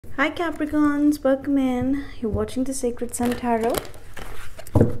Hi Capricorns, welcome in. You're watching the Sacred Sun Tarot.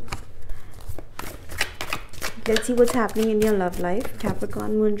 Let's see what's happening in your love life.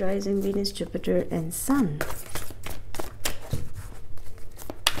 Capricorn, Moon, Rising, Venus, Jupiter and Sun.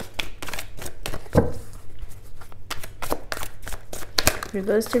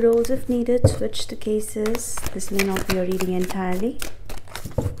 Reverse the roles if needed, switch the cases. This may not be your reading entirely.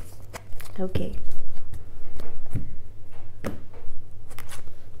 Okay.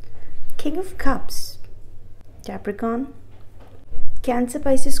 King of Cups, Capricorn, Cancer,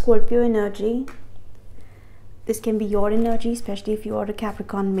 Pisces, Scorpio energy. This can be your energy, especially if you are a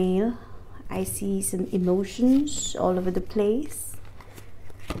Capricorn male. I see some emotions all over the place.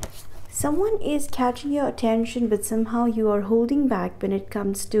 Someone is catching your attention, but somehow you are holding back when it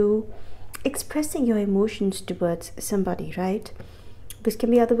comes to expressing your emotions towards somebody, right? This can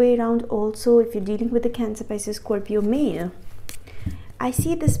be the other way around also if you're dealing with a Cancer, Pisces, Scorpio male. I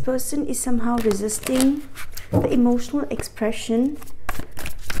see this person is somehow resisting the emotional expression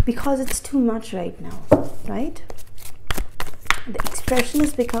because it's too much right now, right? The expression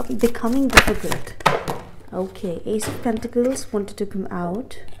is becoming difficult. Okay, Ace of Pentacles wanted to come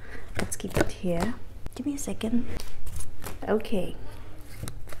out. Let's keep it here. Give me a second. Okay.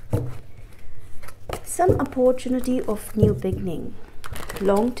 Some opportunity of new beginning.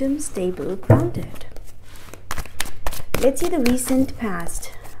 Long-term, stable, grounded. Let's see the recent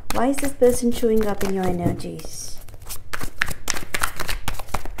past. Why is this person showing up in your energies?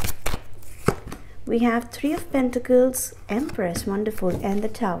 We have Three of Pentacles, Empress, wonderful, and the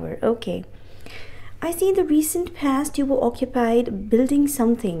Tower. Okay. I see the recent past you were occupied building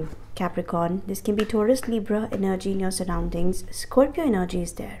something, Capricorn. This can be Taurus, Libra energy in your surroundings. Scorpio energy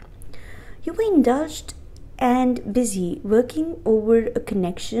is there. You were indulged and busy working over a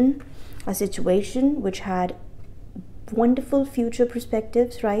connection, a situation which had wonderful future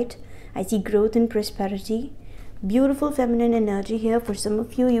perspectives, right? I see growth and prosperity. Beautiful feminine energy here. For some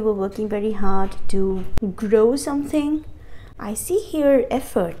of you, you were working very hard to grow something. I see here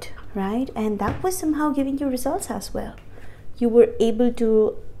effort, right? And that was somehow giving you results as well. You were able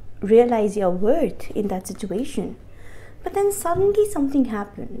to realize your worth in that situation. But then suddenly something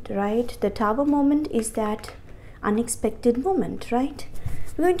happened, right? The Tower moment is that unexpected moment, right?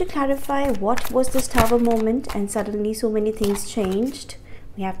 We're going to clarify what was this Tower moment, and suddenly so many things changed.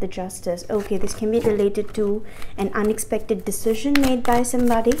 We have the Justice. Okay, this can be related to an unexpected decision made by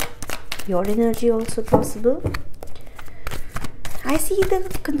somebody. Your energy also possible. I see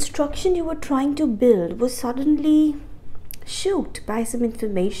the construction you were trying to build was suddenly shoot by some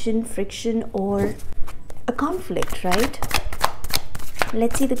information, friction, or a conflict, right?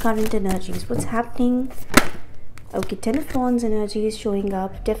 Let's see the current energies. What's happening? Okay, Ten of Wands energy is showing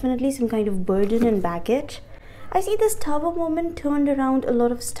up. Definitely some kind of burden and baggage. I see this Tower moment turned around a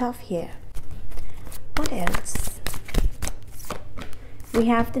lot of stuff here. What else? We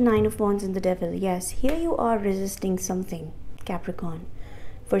have the Nine of Wands and the Devil. Yes, here you are resisting something, Capricorn.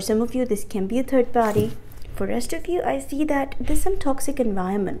 For some of you, this can be a third party. For rest of you, I see that there's some toxic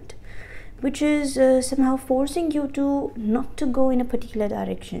environment which is somehow forcing you to not to go in a particular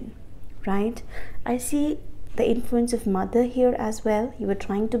direction, right? I see the influence of mother here as well. You were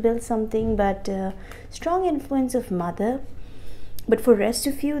trying to build something, but strong influence of mother. But for rest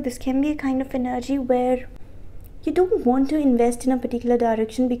of you, this can be a kind of energy where you don't want to invest in a particular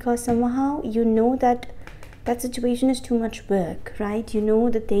direction because somehow you know that that situation is too much work, right? You know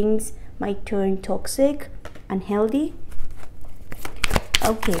the things might turn toxic, unhealthy.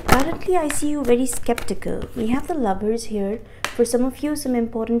 Okay, currently I see you very skeptical. We have the Lovers here. For some of you, some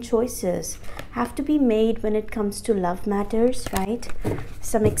important choices have to be made when it comes to love matters, right?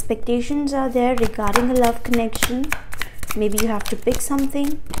 Some expectations are there regarding a love connection. Maybe you have to pick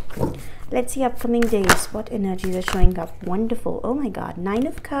something. Let's see upcoming days. What energies are showing up? Wonderful. Oh my God. Nine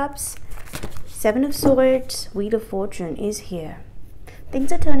of Cups, Seven of Swords, Wheel of Fortune is here.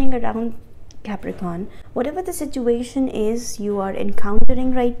 Things are turning around, Capricorn. Whatever the situation is you are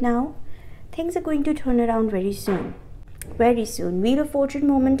encountering right now, things are going to turn around very soon. Very soon. Wheel of Fortune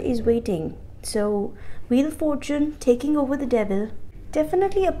moment is waiting. So Wheel of Fortune taking over the Devil.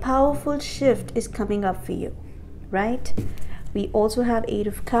 Definitely a powerful shift is coming up for you, right? We also have Eight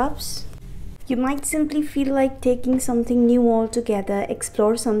of Cups. You might simply feel like taking something new altogether,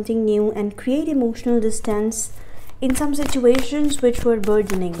 explore something new and create emotional distance in some situations which were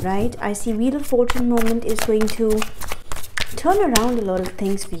burdening, right? I see Wheel of Fortune moment is going to turn around a lot of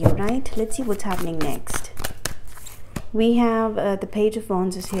things for you, right? Let's see what's happening next. We have the Page of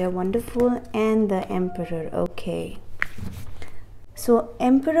Wands is here, wonderful, and the Emperor. Okay, so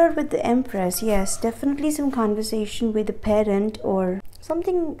Emperor with the Empress. Yes, definitely some conversation with a parent or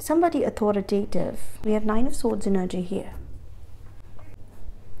somebody authoritative. We have Nine of Swords energy here.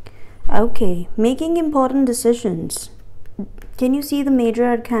 Okay, making important decisions. Can you see the major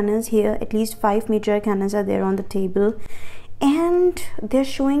arcanas here? At least 5 major arcanas are there on the table, and they're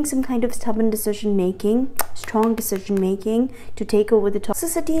showing some kind of stubborn decision making, strong decision making to take over the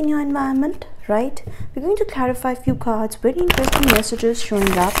toxicity in your environment, right? We're going to clarify a few cards. Very interesting messages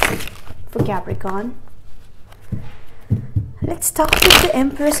showing up for Capricorn. Let's start with the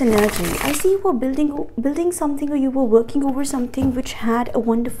Empress energy. I see you were building something, or you were working over something which had a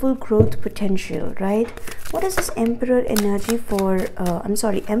wonderful growth potential, right? What is this Emperor energy for,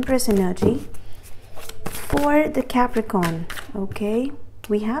 Empress energy for the Capricorn? Okay,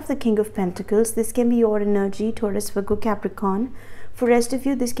 we have the King of Pentacles. This can be your energy, Taurus, Virgo, Capricorn. For rest of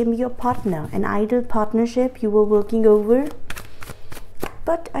you, this can be your partner, an ideal partnership you were working over.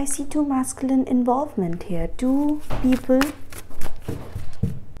 But I see 2 masculine involvement here. 2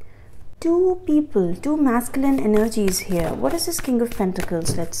 masculine energies here. What is this King of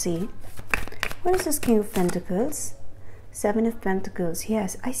Pentacles? Let's see. What is this King of Pentacles? 7 of Pentacles.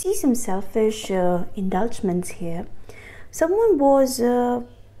 Yes, I see some selfish indulgements here. Someone was,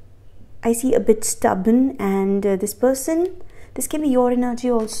 I see, a bit stubborn, and this person, this can be your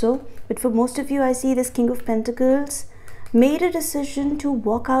energy also. But for most of you, I see this King of Pentacles made a decision to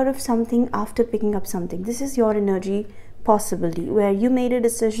walk out of something after picking up something. This is your energy, possibly, where you made a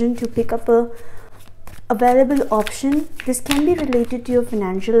decision to pick up a available option. This can be related to your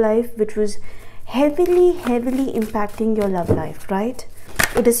financial life, which was heavily impacting your love life, right?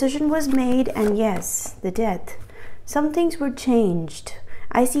 A decision was made, and yes, the death. Some things were changed.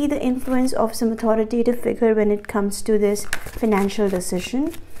 I see the influence of some authoritative figure when it comes to this financial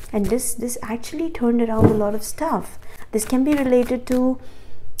decision, and this actually turned around a lot of stuff. This can be related to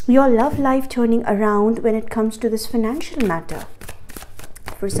your love life turning around when it comes to this financial matter.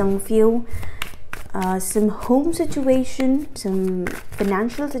 For some of you, some home situation, some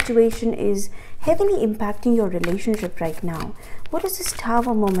financial situation is heavily impacting your relationship right now. What is this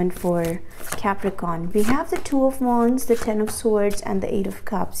Tower moment for Capricorn? We have the 2 of Wands, the 10 of Swords, and the 8 of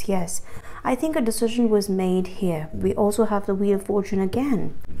Cups. Yes, I think a decision was made here. We also have the Wheel of Fortune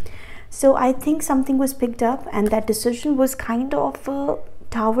again. So I think something was picked up, and that decision was kind of a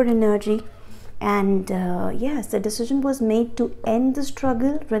Tower energy. And yes, the decision was made to end the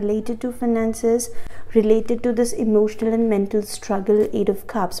struggle related to finances, related to this emotional and mental struggle. 8 of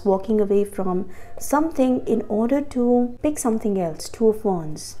Cups, walking away from something in order to pick something else. 2 of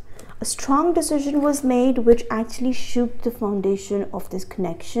Wands. A strong decision was made which actually shook the foundation of this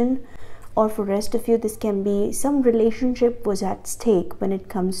connection. Or for rest of you, this can be some relationship was at stake when it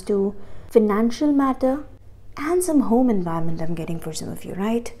comes to financial matter and some home environment I'm getting for some of you,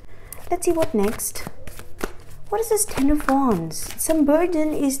 right? Let's see what next. What is this 10 of Wands? Some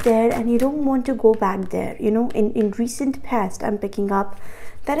burden is there and you don't want to go back there. You know, in recent past, I'm picking up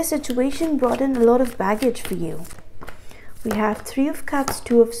that a situation brought in a lot of baggage for you. We have 3 of Cups,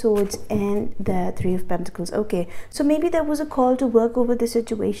 2 of Swords, and the 3 of Pentacles. Okay, so maybe there was a call to work over the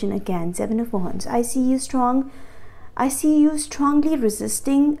situation again. 7 of Wands. I see you strong. I see you strongly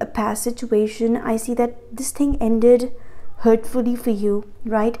resisting a past situation. I see that this thing ended hurtfully for you,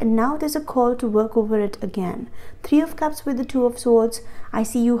 right? And now there's a call to work over it again. 3 of Cups with the 2 of Swords. I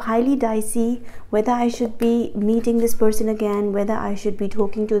see you highly dicey, whether I should be meeting this person again, whether I should be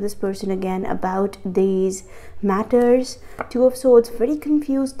talking to this person again about these matters. 2 of Swords, very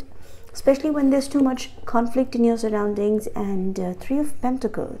confused, especially when there's too much conflict in your surroundings. And 3 of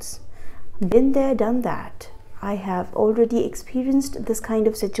Pentacles, been there, done that. I have already experienced this kind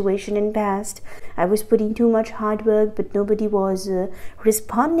of situation in past. I was putting too much hard work, but nobody was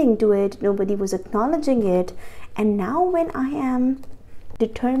responding to it. Nobody was acknowledging it. And now when I am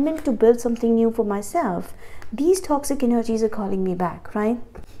determined to build something new for myself, these toxic energies are calling me back, right?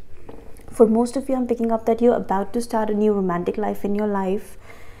 For most of you, I'm picking up that you're about to start a new romantic life in your life,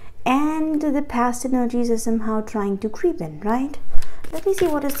 and the past energies are somehow trying to creep in, right? Let me see,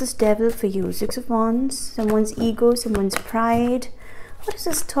 what is this Devil for you? 6 of Wands, someone's ego, someone's pride. What is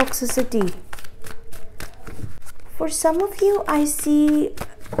this toxicity? For some of you, I see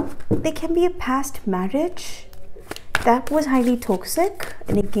there can be a past marriage that was highly toxic,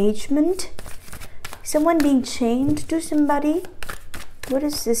 an engagement, someone being chained to somebody. What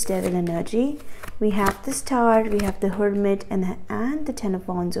is this Devil energy? We have the Star, we have the Hermit, and the 10 of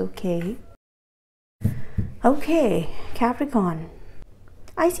Wands. Okay, Capricorn.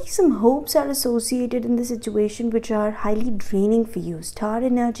 I see some hopes are associated in the situation which are highly draining for you. Star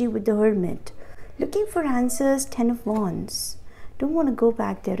energy with the Hermit. Looking for answers. 10 of Wands. Don't want to go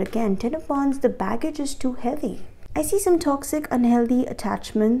back there again. 10 of Wands, the baggage is too heavy. I see some toxic, unhealthy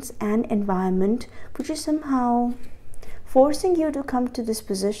attachments and environment which is somehow forcing you to come to this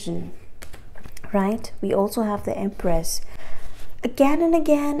position, right? We also have the Empress. Again and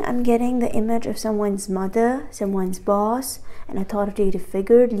again, I'm getting the image of someone's mother, someone's boss, an authoritative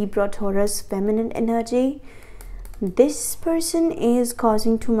figure, Libra, Taurus, feminine energy. This person is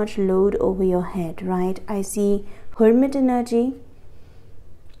causing too much load over your head, right? I see Hermit energy,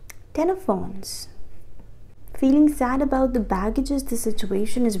 Ten of Wands. Feeling sad about the baggages the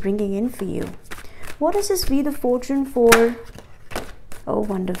situation is bringing in for you. What is this Wheel of Fortune for? Oh,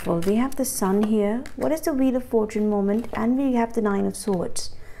 wonderful. We have the Sun here. What is the Wheel of Fortune moment? And we have the Nine of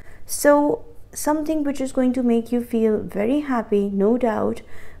Swords. So, something which is going to make you feel very happy, no doubt,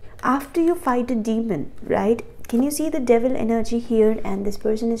 after you fight a demon, right? Can you see the devil energy here? And this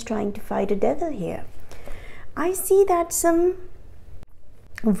person is trying to fight a devil here. I see that some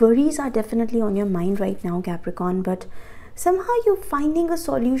worries are definitely on your mind right now, Capricorn, but somehow you're finding a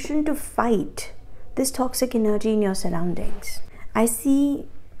solution to fight this toxic energy in your surroundings. I see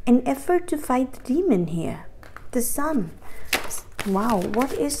an effort to fight the demon here, the Sun. Wow,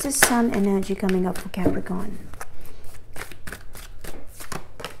 what is the Sun energy coming up for Capricorn?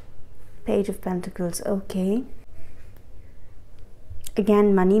 Page of Pentacles, okay.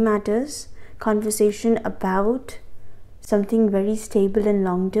 Again, money matters, conversation about something very stable and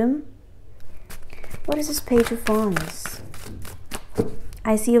long term. What is this Page of Wands?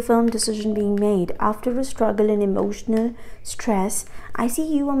 I see a firm decision being made. After a struggle and emotional stress, I see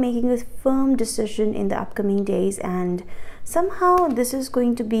you are making a firm decision in the upcoming days, and somehow this is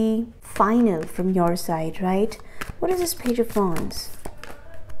going to be final from your side, right? What is this Page of Wands?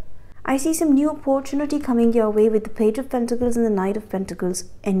 I see some new opportunity coming your way with the Page of Pentacles and the Knight of Pentacles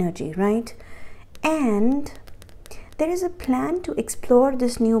energy, right? And there is a plan to explore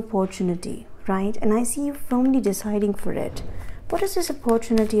this new opportunity, right? And I see you firmly deciding for it. What is this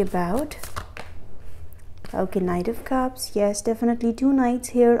opportunity about? Okay, Knight of Cups. Yes, definitely two knights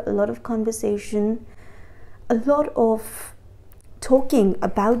here. A lot of conversation, a lot of talking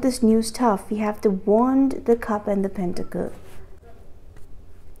about this new stuff. We have the Wand, the Cup, and the Pentacle.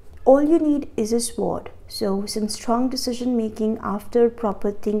 All you need is a sword. So some strong decision making after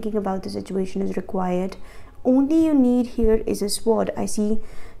proper thinking about the situation is required. Only you need here is a sword. I see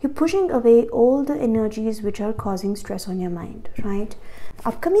you're pushing away all the energies which are causing stress on your mind, right?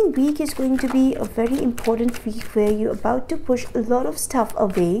 Upcoming week is going to be a very important week where you're about to push a lot of stuff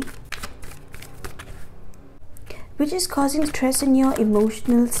away which is causing stress in your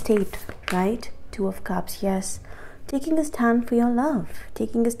emotional state, right? Two of Cups, yes. Taking a stand for your love,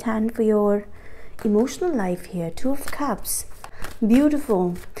 taking a stand for your emotional life here. Two of Cups.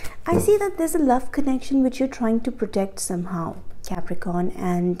 Beautiful. I see that there's a love connection which you're trying to protect somehow, Capricorn,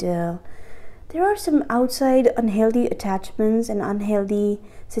 and there are some outside unhealthy attachments and unhealthy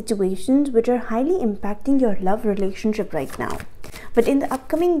situations which are highly impacting your love relationship right now. But in the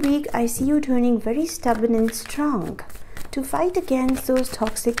upcoming week, I see you turning very stubborn and strong to fight against those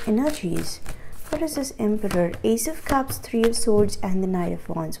toxic energies. What is this Emperor? Ace of Cups, Three of Swords, and the Knight of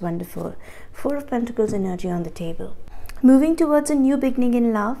Wands. Wonderful. Four of Pentacles energy on the table. Moving towards a new beginning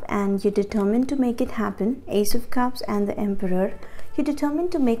in love, and you're determined to make it happen. Ace of Cups and the Emperor. You're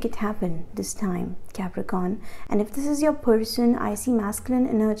determined to make it happen this time, Capricorn. And if this is your person, I see masculine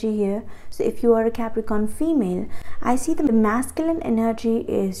energy here. So if you are a Capricorn female, I see the masculine energy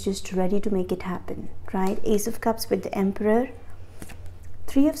is just ready to make it happen, right? Ace of Cups with the Emperor.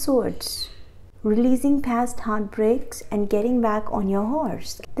 Three of Swords. Releasing past heartbreaks and getting back on your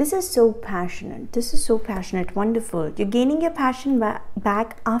horse. This is so passionate. This is so passionate. Wonderful. You're gaining your passion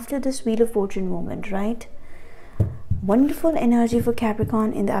back after this Wheel of Fortune moment, right? Wonderful energy for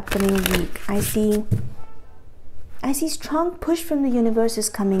Capricorn in the upcoming week. I see strong push from the universe is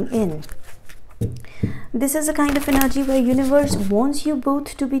coming in. This is a kind of energy where universe wants you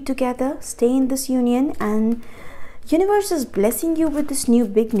both to be together, stay in this union, and universe is blessing you with this new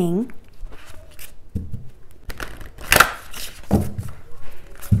beginning.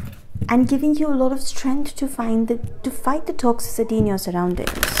 And giving you a lot of strength to fight the toxicity in your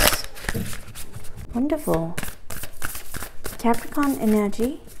surroundings. Wonderful. Capricorn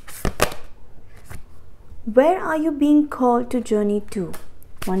energy. Where are you being called to journey to?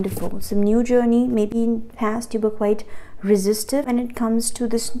 Wonderful. Some new journey. Maybe in the past you were quite resistive when it comes to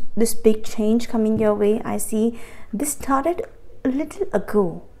this big change coming your way. I see this started a little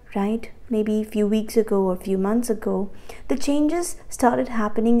ago, right? Maybe a few weeks ago or a few months ago. The changes started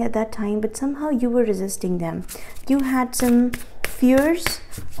happening at that time, but somehow you were resisting them. You had some fears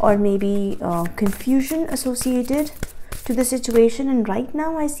or maybe confusion associated to the situation, and right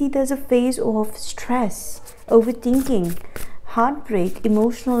now I see there's a phase of stress, overthinking, heartbreak,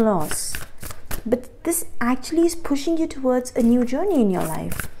 emotional loss. But this actually is pushing you towards a new journey in your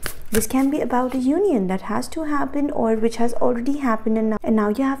life. This can be about a union that has to happen or which has already happened, and now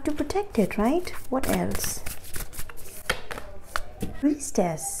you have to protect it, right? What else?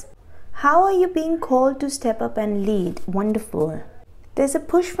 Priestess. How are you being called to step up and lead? Wonderful. There's a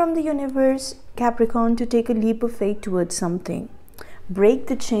push from the universe, Capricorn, to take a leap of faith towards something. Break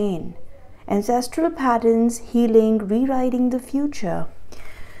the chain. Ancestral patterns, healing, rewriting the future.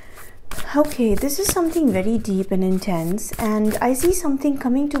 Okay, this is something very deep and intense, and I see something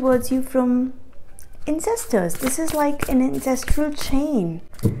coming towards you from ancestors. This is like an ancestral chain.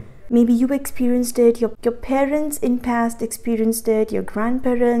 Maybe you experienced it, your parents in past experienced it, your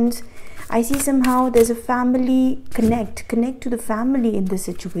grandparents. I see somehow there's a family connect to the family in this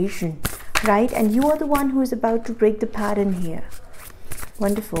situation, right? And you are the one who is about to break the pattern here.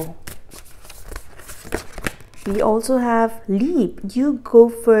 Wonderful. We also have leap. You go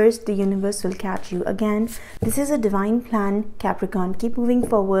first, the universe will catch you. Again, this is a divine plan, Capricorn. Keep moving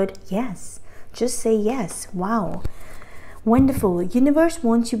forward. Yes, just say yes. Wow, wonderful. Universe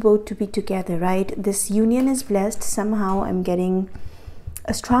wants you both to be together, right? This union is blessed. Somehow I'm getting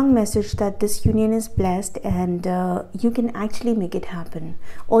a strong message that this union is blessed, and you can actually make it happen.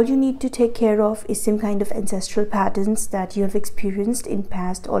 All you need to take care of is some kind of ancestral patterns that you have experienced in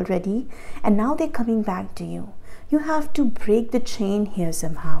past already, and now they're coming back to you. You have to break the chain here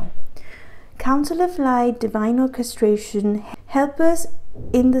somehow. Council of Light, divine orchestration, help us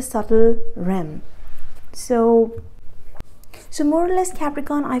in the subtle realm. So more or less,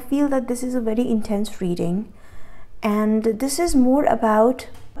 Capricorn, I feel that this is a very intense reading. And this is more about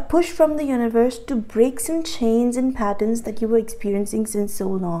a push from the universe to break some chains and patterns that you were experiencing since so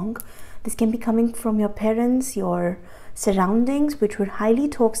long. This can be coming from your parents, your surroundings, which were highly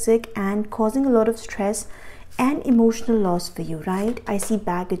toxic and causing a lot of stress and emotional loss for you, right? I see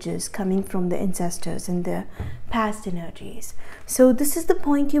baggages coming from the ancestors and the past energies. So this is the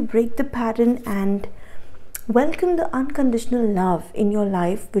point you break the pattern and welcome the unconditional love in your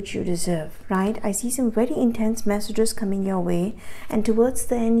life which you deserve, right? I see some very intense messages coming your way, and towards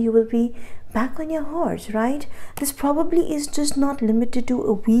the end you will be back on your horse, right? This probably is just not limited to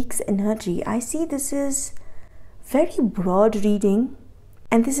a week's energy. I see this is very broad reading,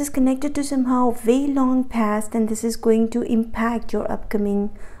 and this is connected to somehow way long past, and this is going to impact your upcoming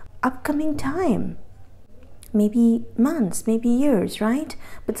time. Maybe months, maybe years, right?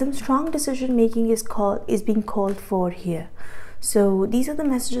 But some strong decision making is being called for here. So these are the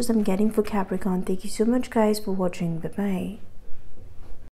messages I'm getting for Capricorn. Thank you so much, guys, for watching. Bye bye.